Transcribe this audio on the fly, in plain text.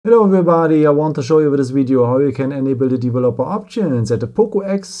Hello everybody, I want to show you with this video how you can enable the developer options at the Poco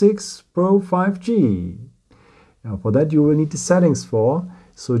X6 Pro 5G. Now for that you will need the settings for.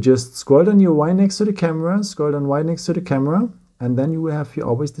 So just scroll down your right next to the camera, and then you will have here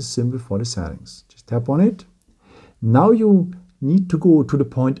always the symbol for the settings. Just tap on it. Now you need to go to the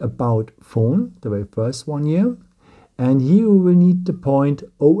point about phone, the very first one here. And here you will need the point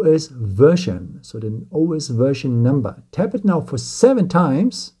OS version, so the OS version number. Tap it now for 7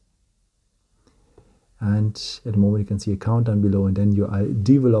 times. And at the moment you can see a countdown below, and then you are a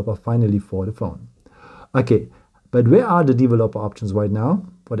developer finally for the phone. Okay, but where are the developer options right now?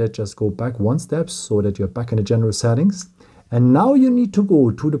 For that, just go back 1 step so that you're back in the general settings. And now you need to go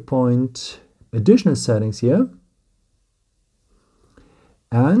to the point additional settings here.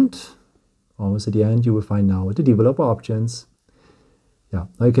 And almost at the end, you will find now the developer options. Yeah,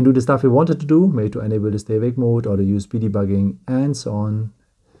 now you can do the stuff you wanted to do, maybe to enable the stay awake mode or the USB debugging and so on.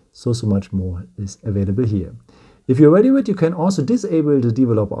 So much more is available here. If you're ready with it, you can also disable the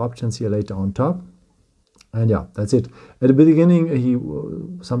developer options here later on top. And yeah, that's it. At the beginning, he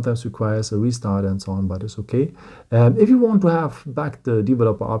sometimes requires a restart and so on, but it's okay. If you want to have back the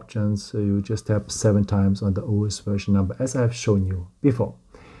developer options, you just tap 7 times on the OS version number, as I have shown you before.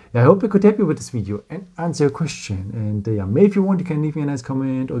 I hope I could help you with this video and answer your question. And yeah, maybe if you want, you can leave me a nice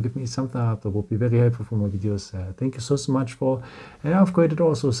comment or give me some thumbs up. That would be very helpful for my videos. Thank you so much for. And I've created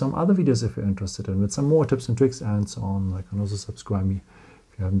also some other videos if you're interested in, with some more tips and tricks and so on. You can also subscribe me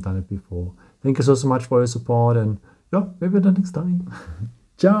if you haven't done it before. Thank you so much for your support, and yeah, maybe until next time.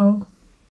 Ciao.